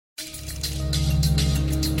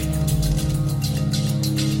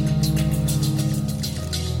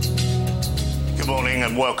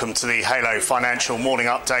and welcome to the Halo Financial Morning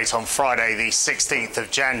Update on Friday the 16th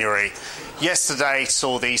of January. Yesterday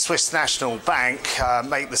saw the Swiss National Bank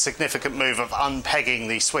make the significant move of unpegging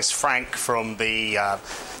the Swiss franc from the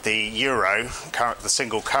euro, the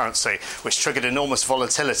single currency, which triggered enormous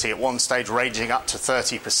volatility at one stage ranging up to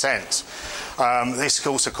 30%. This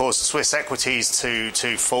also caused Swiss equities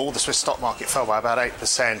to fall. The Swiss stock market fell by about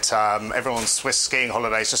 8%. Everyone's Swiss skiing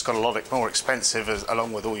holidays just got a lot more expensive,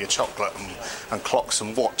 along with all your chocolate and clocks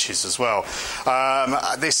and watches as well.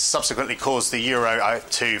 This subsequently caused the euro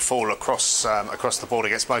to fall across the board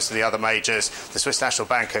against most of the other majors. The Swiss National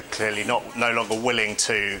Bank are clearly no longer willing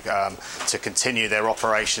to continue their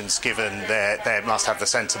operations, given they must have the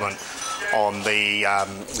sentiment on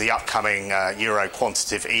the upcoming euro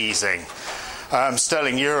quantitative easing.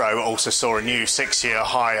 Sterling euro also saw a new 6-year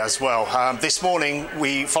high as well. This morning,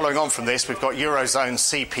 following on from this, we've got Eurozone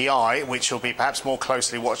CPI, which will be perhaps more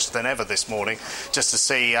closely watched than ever this morning, just to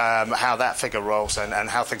see how that figure rolls and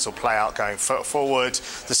how things will play out going forward.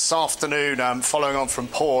 This afternoon, following on from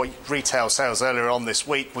poor retail sales earlier on this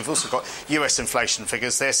week, we've also got US inflation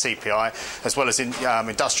figures, their CPI, as well as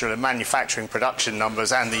industrial and manufacturing production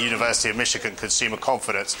numbers and the University of Michigan consumer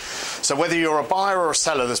confidence. So whether you're a buyer or a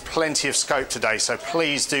seller, there's plenty of scope today, so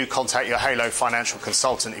please do contact your Halo financial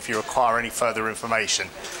consultant if you require any further information.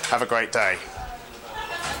 Have a great day.